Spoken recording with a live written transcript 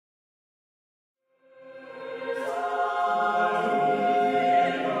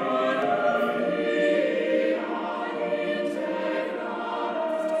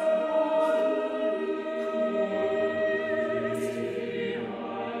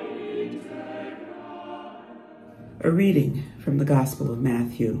A reading from the Gospel of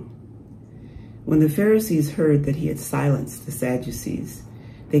Matthew. When the Pharisees heard that he had silenced the Sadducees,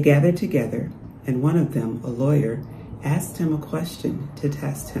 they gathered together, and one of them, a lawyer, asked him a question to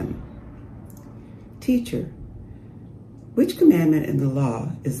test him. "Teacher, which commandment in the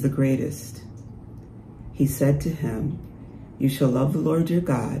law is the greatest?" He said to him, "You shall love the Lord your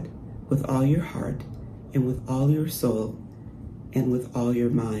God with all your heart, and with all your soul, and with all your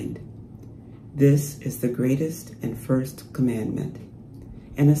mind. This is the greatest and first commandment.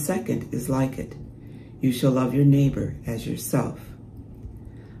 And a second is like it. You shall love your neighbor as yourself.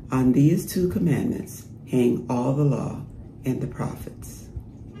 On these two commandments hang all the law and the prophets."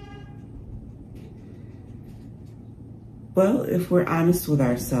 Well, if we're honest with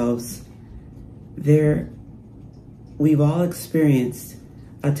ourselves, we've all experienced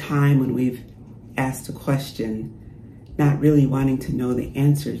a time when we've asked a question, not really wanting to know the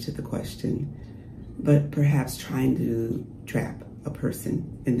answer to the question, but perhaps trying to trap a person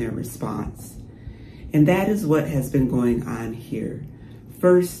in their response. And that is what has been going on here.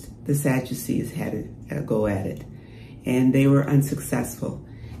 First, the Sadducees had a go at it, and they were unsuccessful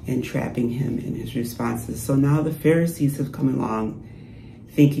in trapping him in his responses. So now the Pharisees have come along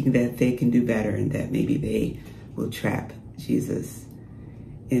thinking that they can do better and that maybe they will trap Jesus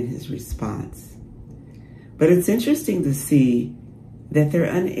in his response. But it's interesting to see that they're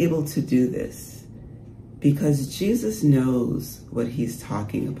unable to do this because Jesus knows what he's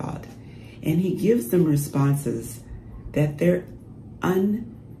talking about, and he gives them responses that they're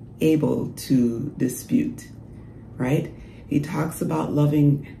unable to dispute, right? He talks about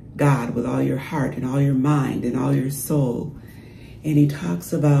loving God with all your heart and all your mind and all your soul. And he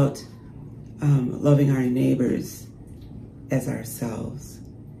talks about loving our neighbors as ourselves.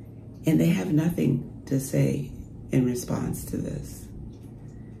 And they have nothing to say in response to this.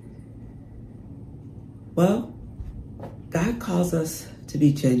 Well, God calls us to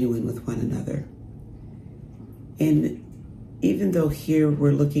be genuine with one another. And even though here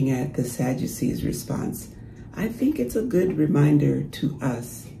we're looking at the Sadducees' response, I think it's a good reminder to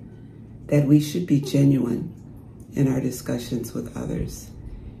us that we should be genuine in our discussions with others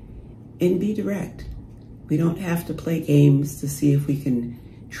and be direct. We don't have to play games to see if we can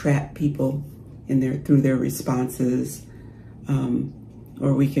trap people through their responses,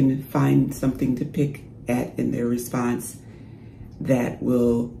 or we can find something to pick at in their response that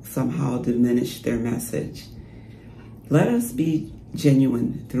will somehow diminish their message. Let us be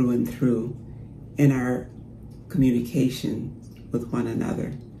genuine through and through in our communication with one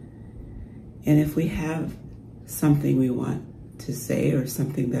another. And if we have something we want to say or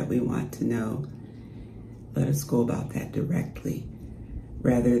something that we want to know, let us go about that directly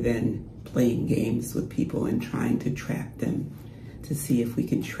rather than playing games with people and trying to trap them to see if we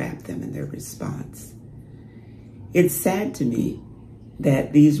can trap them in their response. It's sad to me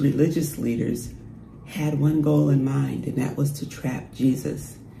that these religious leaders had one goal in mind, and that was to trap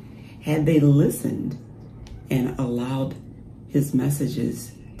Jesus. Had they listened and allowed his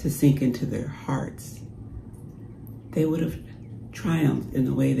messages to sink into their hearts, they would have triumphed in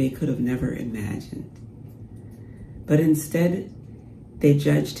a way they could have never imagined. But instead, they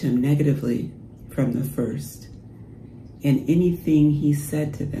judged him negatively from the first, and anything he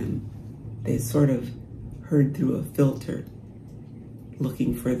said to them, they sort of heard through a filter,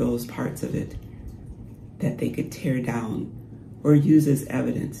 looking for those parts of it that they could tear down or use as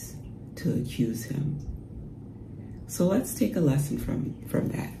evidence to accuse him. So let's take a lesson from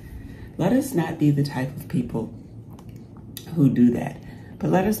that. Let us not be the type of people who do that, but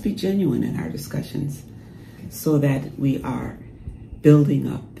let us be genuine in our discussions so that we are building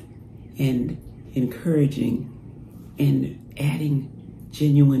up and encouraging and adding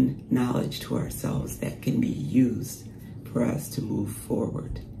genuine knowledge to ourselves that can be used for us to move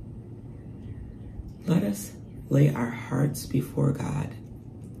forward. Let us lay our hearts before God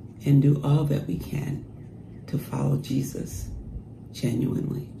and do all that we can to follow Jesus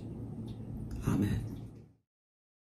genuinely. Amen.